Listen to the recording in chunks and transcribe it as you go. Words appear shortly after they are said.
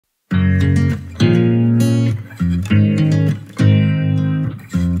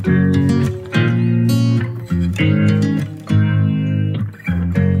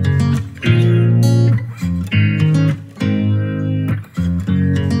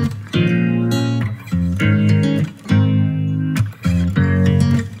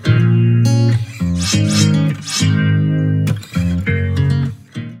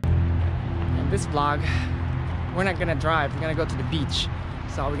gonna drive. We're gonna go to the beach.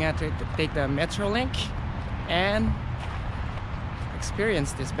 So we're gonna take the Metrolink and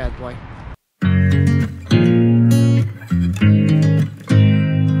experience this bad boy.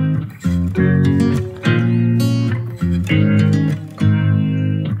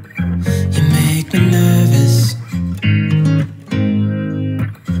 You make me nervous.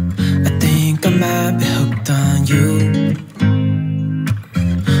 I think I might be hooked on you.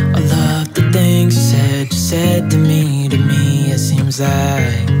 All of the things you said to me, it seems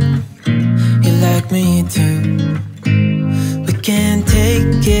like you like me too. We can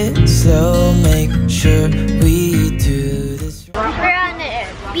take it slow, make sure we do this. We're on the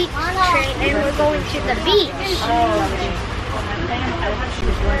beach train and we're going to the beach.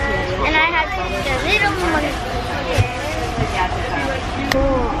 And I have the little monkey.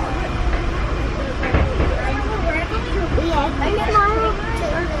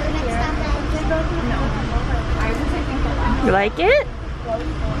 You like it?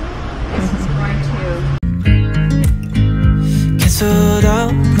 Canceled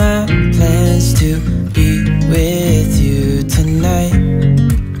all my plans to be with you tonight.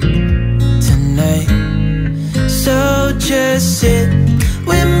 So just sit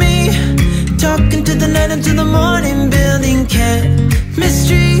with me, talking to the night until the morning, building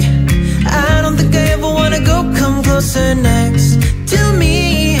chemistry. I don't think I ever wanna go, come closer next to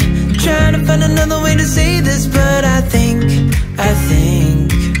me. Trying to find another way to say this, but I think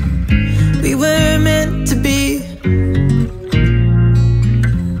we were meant to be.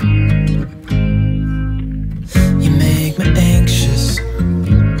 You make me anxious.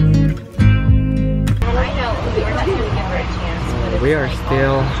 We are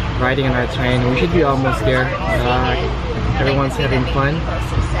still riding on our train. We should be almost there. Everyone's having fun.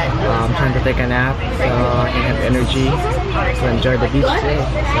 I'm trying to take a nap so I can have energy to enjoy the beach today.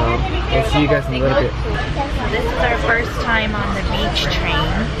 So we'll see you guys in a little bit. This is our first time on the beach train,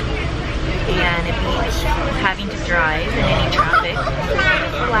 and a beach having to drive in any traffic.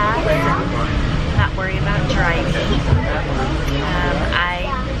 Relax and not worry about driving. I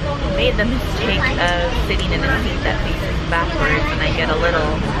made the mistake of sitting in a seat that faces backwards, and I get a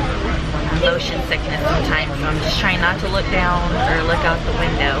little motion sickness sometimes, so I'm just trying not to look down or look out the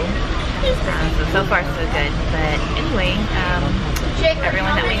window. So far so good. But anyway,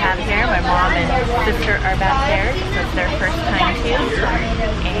 everyone that we have here, my mom and sister are back there, so it's their first time too.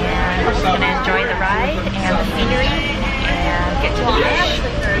 And we're just going to enjoy the ride and the scenery and get to the beach.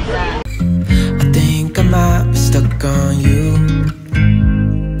 I think I might be stuck on you.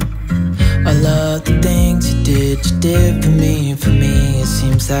 I love the things you did for me. It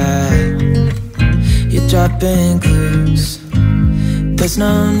seems like you're dropping clues. There's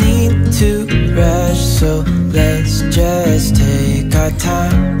no need to rush, so let's just take our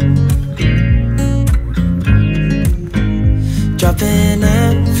time. Dropping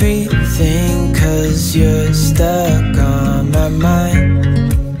everything, 'cause you're stuck on my mind.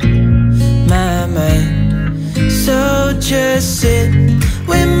 So just sit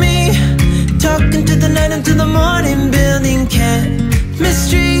with me, talking to the night until the morning, building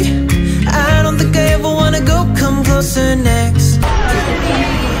chemistry. I don't think I ever wanna go, come closer next.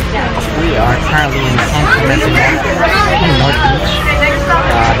 We are currently in San Clemente, North Beach.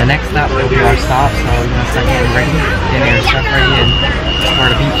 The next stop will be our stop, so we're gonna start getting ready, getting our stuff ready, and explore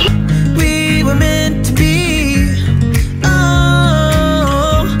the beach. We were meant to be.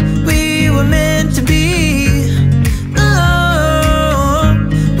 Oh, we were meant to be.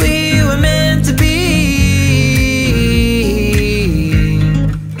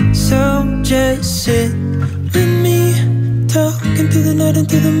 Sit with me, talking through the night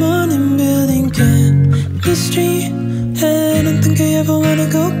until the morning, building chemistry. I don't think I ever wanna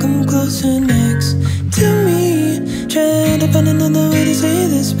go, come closer next to me. Trying to find another way to say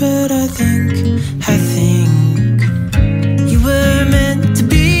this, but I think you were meant to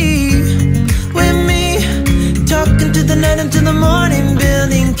be with me, talking to the night until the morning,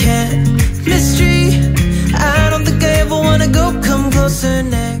 building chemistry. I don't think I ever wanna go, come closer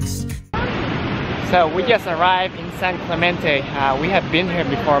next. So we just arrived in San Clemente. We have been here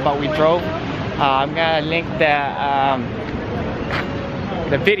before, but we drove. I'm gonna link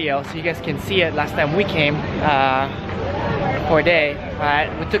the video so you guys can see it. Last time we came for a day.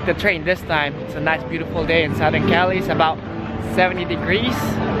 We took the train this time. It's a nice, beautiful day in Southern Cali. It's about 70 degrees.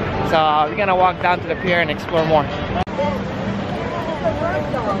 So we're gonna walk down to the pier and explore more.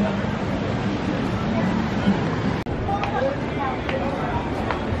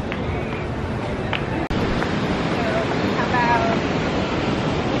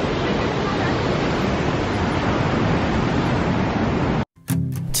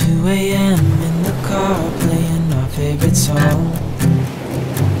 2 a.m. in the car, playing our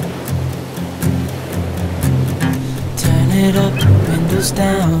it up, windows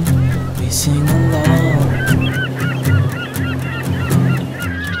down, we sing along.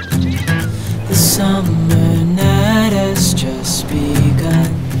 The summer night has just begun.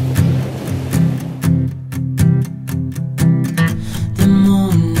 The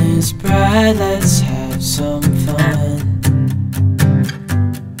moon is bright, let's have some fun.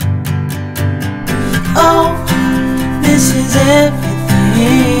 Oh, this is everything,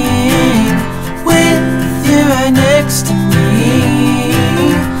 with you right next to me.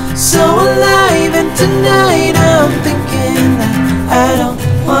 So alive, and tonight I'm thinking that I don't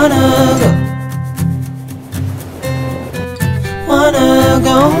wanna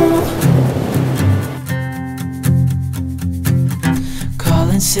go.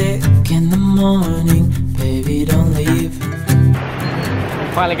 Calling sick in the morning, baby don't leave.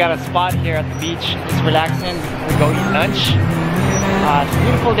 Finally got a spot here at the beach. It's relaxing. We go eat lunch. It's a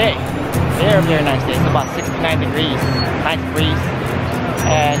beautiful day. Very, very nice day. It's about 69 degrees. Nice breeze.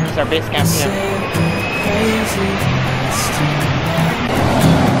 And here's our base camp here.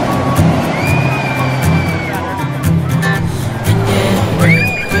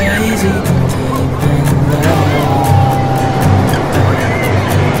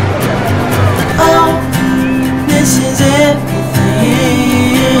 Oh, this is everything,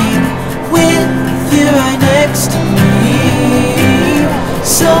 with you right next to me.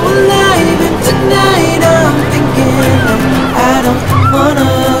 So alive, and tonight I'm thinking I don't wanna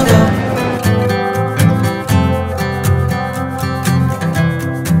go.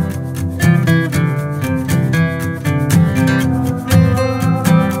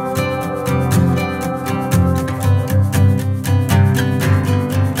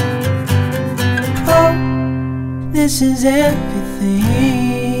 Oh, this is everything,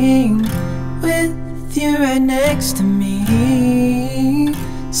 with you right next to me.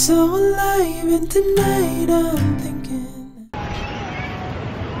 So alive, and tonight I'm thinking.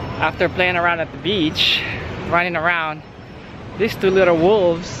 After playing around at the beach, running around, these two little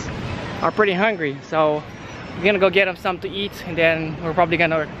wolves are pretty hungry. So we're gonna go get them something to eat, and then we're probably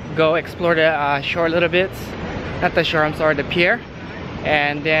gonna go explore the shore a little bit. Not the shore, I'm sorry, the pier.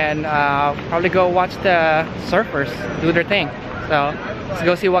 And then probably go watch the surfers do their thing. So let's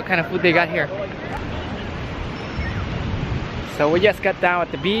go see what kind of food they got here. So we just got down at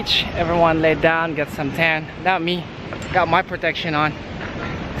the beach. Everyone laid down, got some tan. Not me, got my protection on.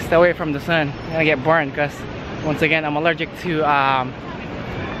 Stay away from the sun. I'm gonna get burned because once again I'm allergic to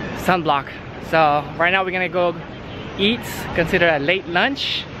sunblock. So right now we're gonna go eat, consider a late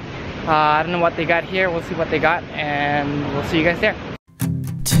lunch. I don't know what they got here. We'll see what they got, and we'll see you guys there.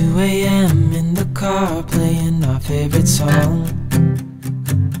 2 a.m. in the car, playing our favorite song.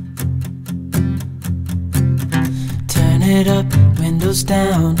 Turn it up, windows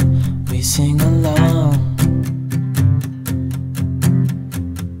down, we sing along.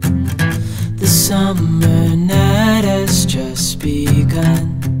 The summer night has just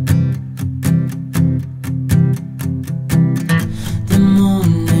begun. The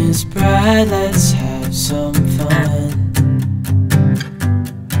moon is bright, let's have some fun.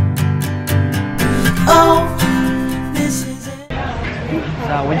 Oh, this is it.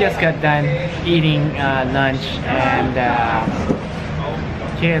 So we just got done eating lunch, and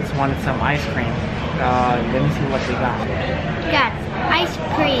kids wanted some ice cream. Let me see what they got. Got ice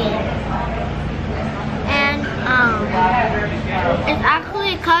cream. And it's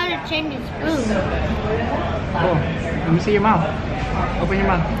actually called a Chinese spoon. Oh, let me see your mouth. Open your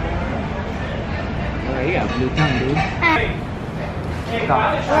mouth. Oh, you got blue tongue, dude.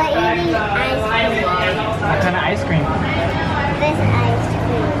 Stop. We're eating ice cream. What kind of ice cream? This ice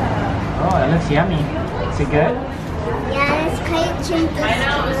cream. Oh, that looks yummy. Is it good? Yeah, it's called Chinese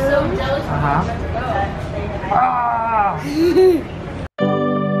spoon. Uh-huh. Ah!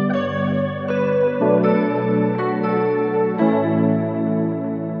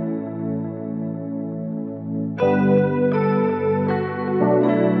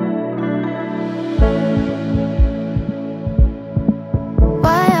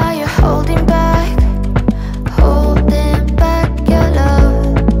 Why are you holding back your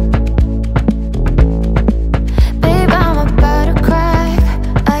love? Babe, I'm about to crack,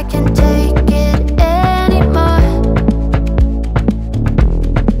 I can't take it anymore.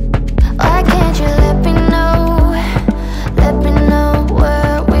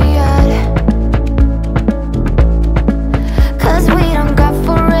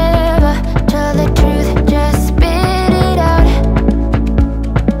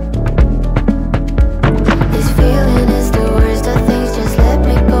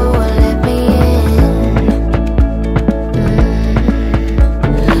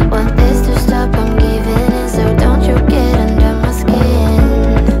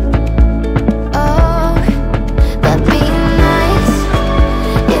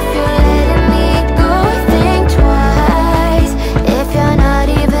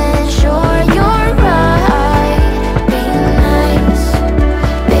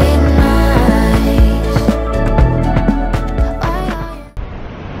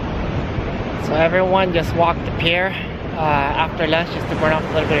 then just walked the pier after lunch just to burn off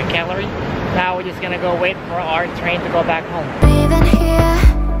a little bit of calorie. Now we're just gonna go wait for our train to go back home. Leaving here,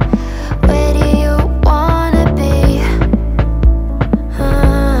 where do you wanna be?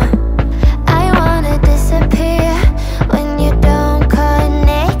 I wanna disappear when you don't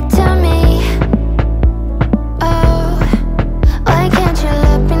connect to me. Oh, why can't you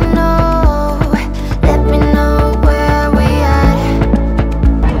let me know? Let me know where we at.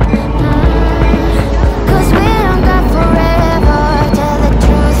 'Cause we don't got forever. Tell the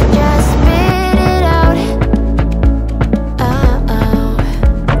truth, just spit it out.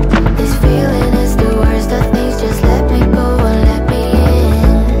 This feeling is the worst of things. Just let me go and let me in.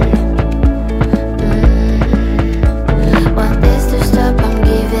 Want this to stop, I'm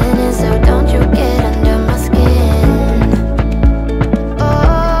giving in, so don't you get under my skin.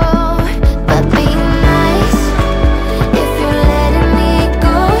 Oh, but be nice if you're letting me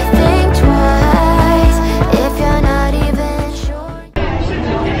go. Think twice if you're not even sure.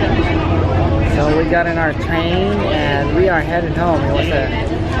 So we got in our train and we are heading home. It was a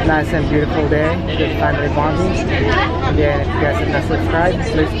nice and beautiful day. Good family bonding. Again, if you guys have not subscribed,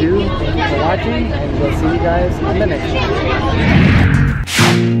 please do. Thank you for watching, and we'll see you guys on the next one.